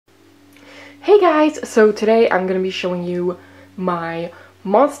Hey guys, so today I'm going to be showing you my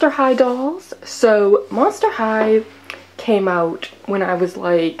Monster High dolls. So Monster High came out when I was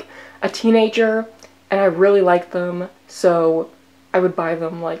like a teenager and I really liked them, so I would buy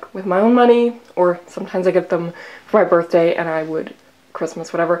them like with my own money, or sometimes I get them for my birthday and I would,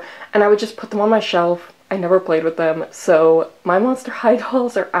 Christmas, whatever, and I would just put them on my shelf. I never played with them, so my Monster High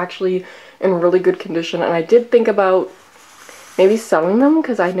dolls are actually in really good condition, and I did think about maybe selling them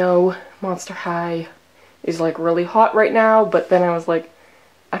because I know Monster High is like really hot right now, but then I was like,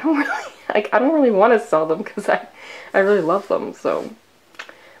 I don't really want to sell them because I really love them. So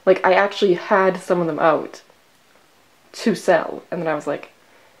like I actually had some of them out to sell, and then I was like,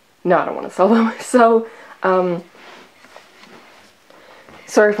 no, I don't want to sell them. So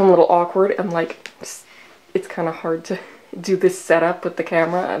sorry if I'm a little awkward. I'm like, it's kind of hard to do this setup with the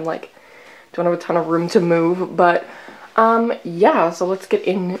camera. I'm like, don't have a ton of room to move, but yeah, so let's get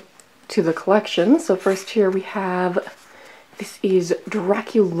into the collection. So first here we have, this is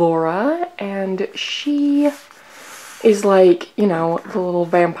Draculaura, and she is like, you know, the little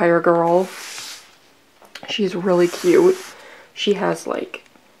vampire girl. She's really cute. She has like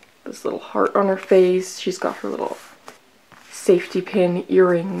this little heart on her face. She's got her little safety pin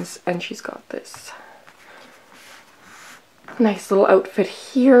earrings, and she's got this nice little outfit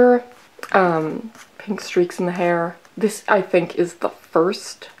here. Pink streaks in the hair. This, I think, is the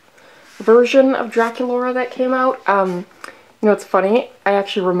first version of Draculaura that came out. You know, it's funny, I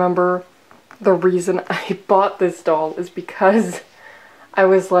actually remember the reason I bought this doll is because I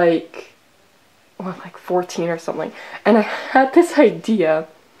was like, well, like 14 or something, and I had this idea.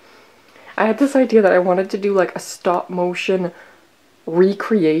 That I wanted to do like a stop motion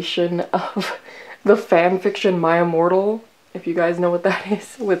recreation of the fanfiction My Immortal, if you guys know what that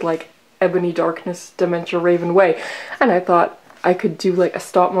is, with like Ebony Darkness Dementia Raven Way, and I thought I could do like a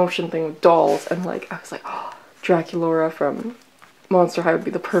stop motion thing with dolls, and like I was like, oh, Draculaura from Monster High would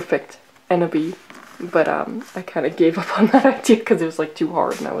be the perfect enemy, but I kind of gave up on that idea because it was like too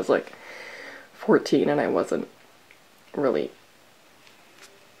hard, and I was like 14 and I wasn't really,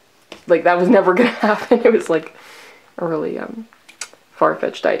 like, that was never gonna happen. It was like a really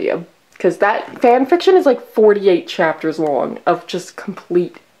far-fetched idea, because that fanfiction is like 48 chapters long of just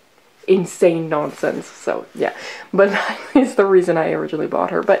complete insane nonsense. So yeah, but that is the reason I originally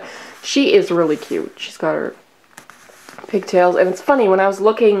bought her. But she is really cute. She's got her pigtails, and it's funny, when I was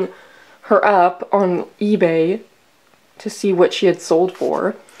looking her up on eBay to see what she had sold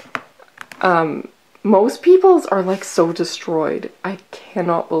for, most people's are like so destroyed. I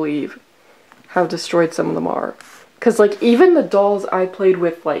cannot believe how destroyed some of them are, because like even the dolls I played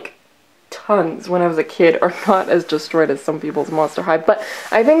with like tons when I was a kid are not as destroyed as some people's Monster High. But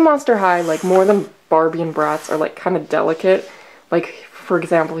I think Monster High, like more than Barbie and Bratz, are like kind of delicate. Like, for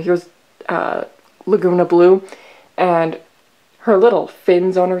example, here's Laguna Blue, and her little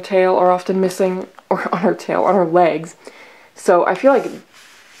fins on her tail are often missing, or on her tail, on her legs. So I feel like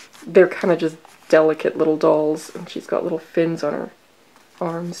they're kind of just delicate little dolls, and she's got little fins on her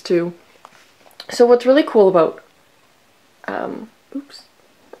arms too. So what's really cool about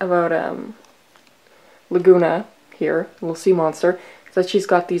Laguna here, little sea monster, is that she's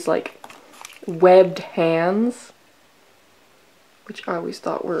got these like webbed hands, which I always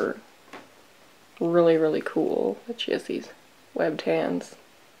thought were really, really cool, that she has these webbed hands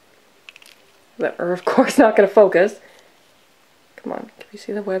that are of course not going to focus. Come on, can you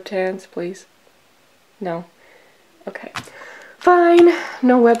see the webbed hands, please? No? Okay. Fine,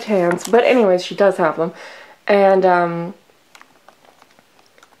 no webbed hands. But anyways, she does have them. And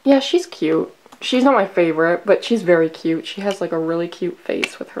yeah, she's cute. She's not my favorite, but she's very cute. She has like a really cute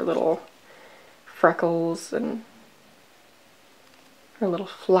face with her little freckles and her little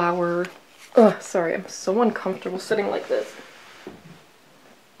flower. Ugh, sorry, I'm so uncomfortable sitting like this.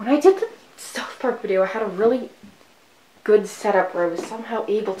 When I did the South Park video, I had a really good setup where I was somehow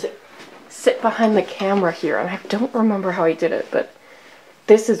able to sit behind the camera here, and I don't remember how I did it, but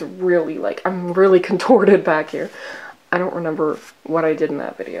this is really like, I'm really contorted back here. I don't remember what I did in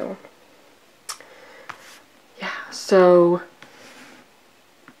that video. Yeah, so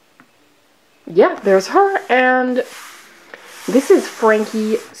yeah, there's her, and this is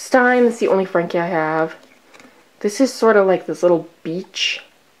Frankie Stein. This is the only Frankie I have. This is sort of like this little beach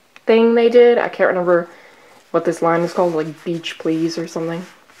thing they did. I can't remember what this line is called, like Beach Please or something.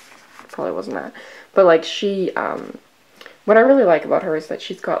 Probably wasn't that. But like she, what I really like about her is that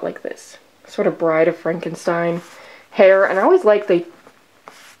she's got like this sort of Bride of Frankenstein hair, and I always like they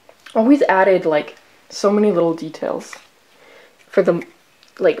always added like so many little details for the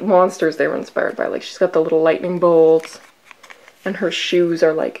like monsters they were inspired by. Like she's got the little lightning bolts, and her shoes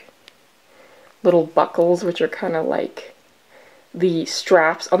are like little buckles, which are kind of like the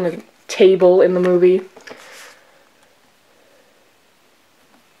straps on the table in the movie.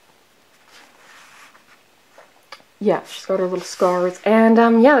 Yeah, she's got her little scars. And,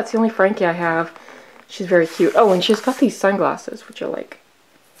 yeah, that's the only Frankie I have. She's very cute. Oh, and she's got these sunglasses, which are like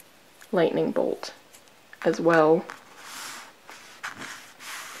lightning bolt as well.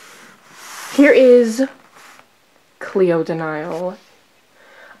 Here is Cleo Denial.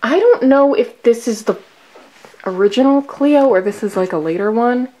 I don't know if this is the original Cleo or this is like a later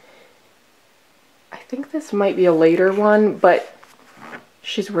one. I think this might be a later one, but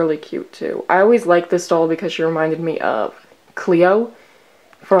she's really cute too. I always liked this doll because she reminded me of Cleo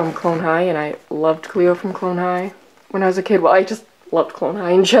from Clone High, and I loved Cleo from Clone High when I was a kid. Well, I just loved Clone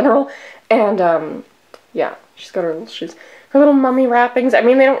High in general. And, yeah, she's got her little shoes. Her little mummy wrappings. I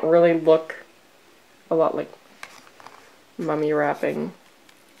mean, they don't really look a lot like mummy wrapping.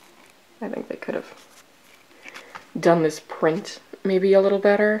 I think they could have done this print maybe a little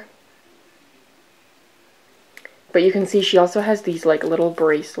better. But you can see she also has these like little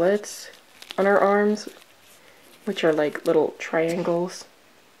bracelets on her arms, which are like little triangles.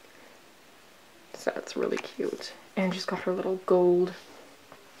 So that's really cute. And she's got her little gold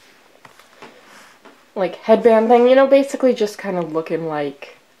like headband thing, you know, basically just kind of looking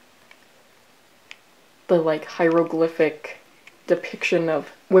like the like hieroglyphic depiction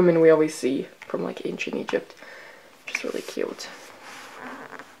of women we always see from like ancient Egypt. Just really cute.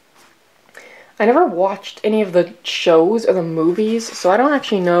 I never watched any of the shows or the movies, so I don't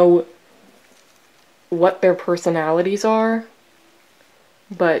actually know what their personalities are,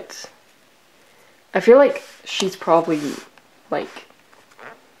 but I feel like she's probably like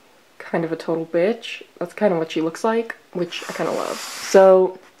kind of a total bitch. That's kind of what she looks like, which I kind of love.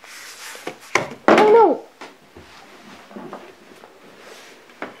 So, I don't know.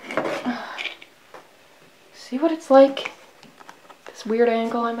 See what it's like? This weird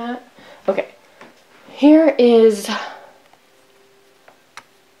angle I'm at? Okay. Here is, I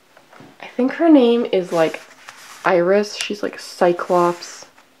think her name is like Iris. She's like Cyclops.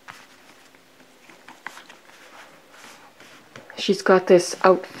 She's got this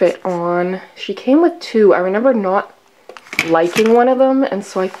outfit on. She came with two. I remember not liking one of them, and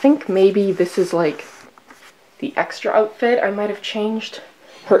so I think maybe this is like the extra outfit. I might have changed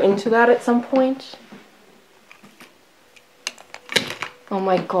her into that at some point. Oh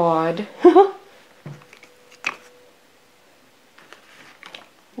my god.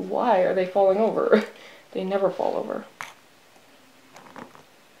 Why are they falling over? They never fall over.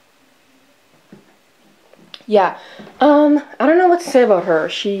 Yeah, I don't know what to say about her.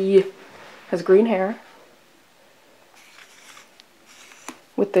 She has green hair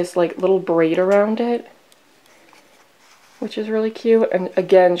with this like little braid around it, which is really cute. And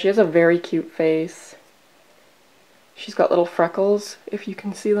again, she has a very cute face. She's got little freckles, if you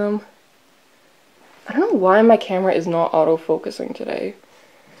can see them. I don't know why my camera is not autofocusing today.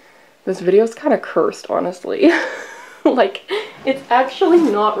 This video is kind of cursed, honestly. Like, it's actually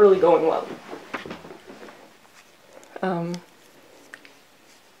not really going well.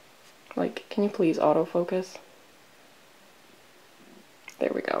 Like, can you please autofocus?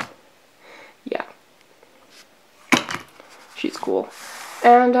 There we go. Yeah. She's cool.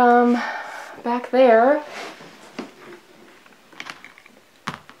 And, back there,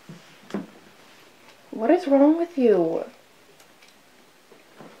 what is wrong with you?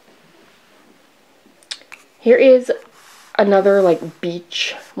 Here is another, like,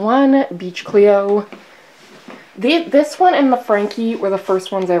 beach one, Beach Cleo. This one and the Frankie were the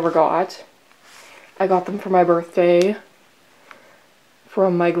first ones I ever got. I got them for my birthday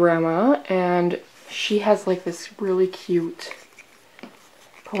from my grandma, and she has, like, this really cute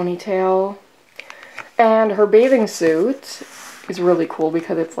ponytail. And her bathing suit is really cool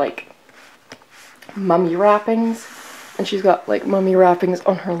because it's, like, mummy wrappings. And she's got, like, mummy wrappings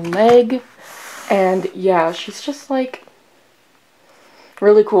on her leg. And, yeah, she's just, like,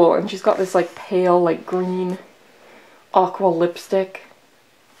 really cool. And she's got this, like, pale, like, green aqua lipstick.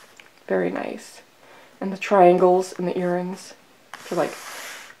 Very nice. And the triangles and the earrings for, like,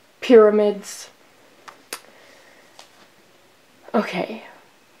 pyramids. Okay.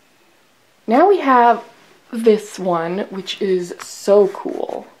 Now we have this one, which is so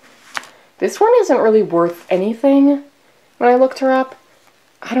cool. This one isn't really worth anything when I looked her up.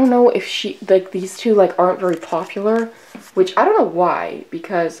 I don't know if she, like, these two, like, aren't very popular, which I don't know why,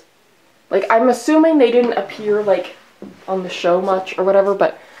 because, like, I'm assuming they didn't appear, like, on the show much or whatever,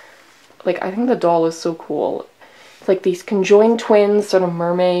 but, like, I think the doll is so cool. It's like these conjoined twins, sort of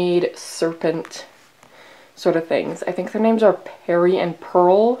mermaid, serpent sort of things. I think their names are Perry and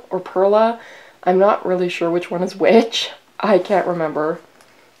Pearl, or Perla. I'm not really sure which one is which. I can't remember.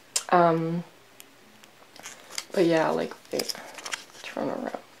 But yeah, like, wait, turn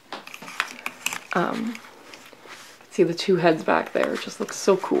around. See the two heads back there, it just looks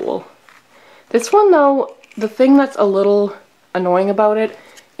so cool. This one though, the thing that's a little annoying about it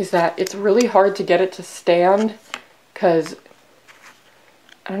is that it's really hard to get it to stand, because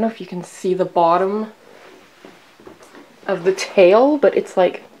I don't know if you can see the bottom of the tail, but it's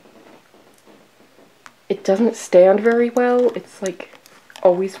like, it doesn't stand very well. It's like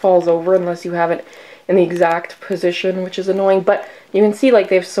always falls over unless you have it in the exact position, which is annoying. But you can see like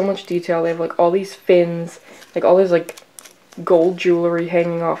they have so much detail. They have like all these fins, like all this like gold jewelry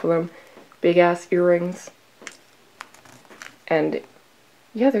hanging off of them, big ass earrings, and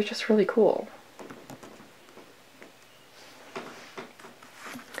yeah, they're just really cool.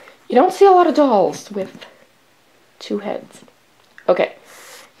 You don't see a lot of dolls with two heads. Okay,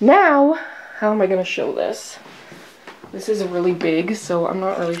 now how am I gonna show this? This is really big, so I'm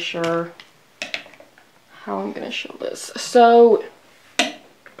not really sure how I'm gonna show this. So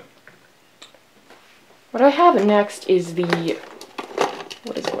what I have next is the,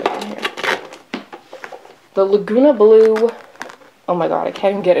 what is going on here? The Laguna Blue, oh my god, I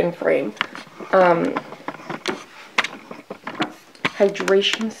can't even get it in frame.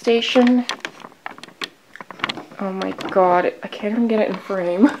 Hydration station. Oh my god, I can't even get it in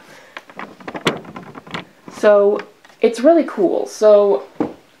frame. So it's really cool. So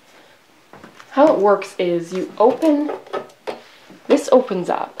how it works is you open, this opens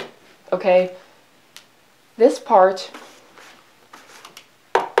up, okay? This part,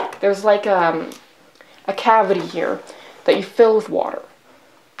 there's like a cavity here that you fill with water.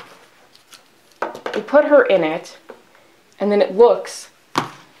 You put her in it, and then it looks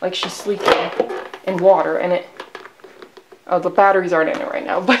like she's sleeping in water, and it, oh, the batteries aren't in it right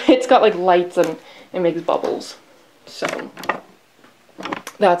now, but it's got like lights and it makes bubbles. So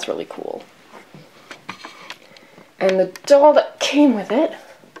that's really cool. And the doll that came with it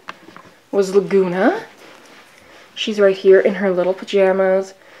was Laguna. She's right here in her little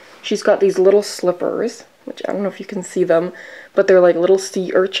pajamas. She's got these little slippers, which I don't know if you can see them, but they're like little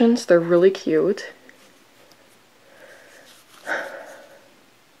sea urchins. They're really cute.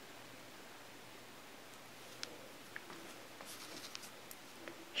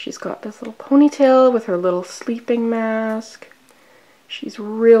 She's got this little ponytail with her little sleeping mask. She's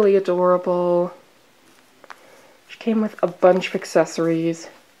really adorable. She came with a bunch of accessories,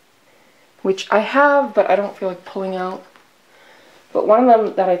 which I have, but I don't feel like pulling out. But one of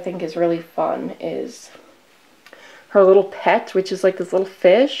them that I think is really fun is her little pet, which is like this little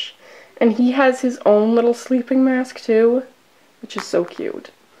fish. And he has his own little sleeping mask too, which is so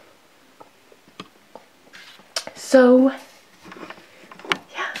cute. So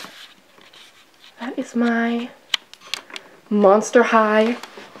yeah, that is my Monster High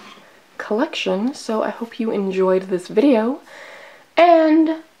collection. So I hope you enjoyed this video,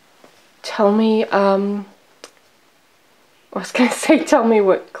 and tell me, I was gonna say tell me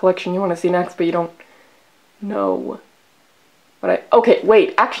what collection you want to see next, but you don't know what okay,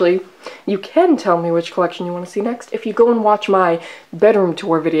 wait, actually, you can tell me which collection you want to see next if you go and watch my bedroom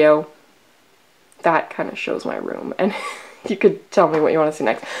tour video. That kind of shows my room, and you could tell me what you want to see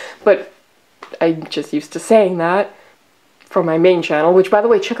next. But I'm just used to saying that from my main channel, which, by the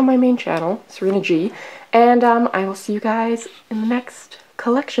way, check out my main channel, Serena G, and I will see you guys in the next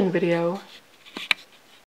collection video.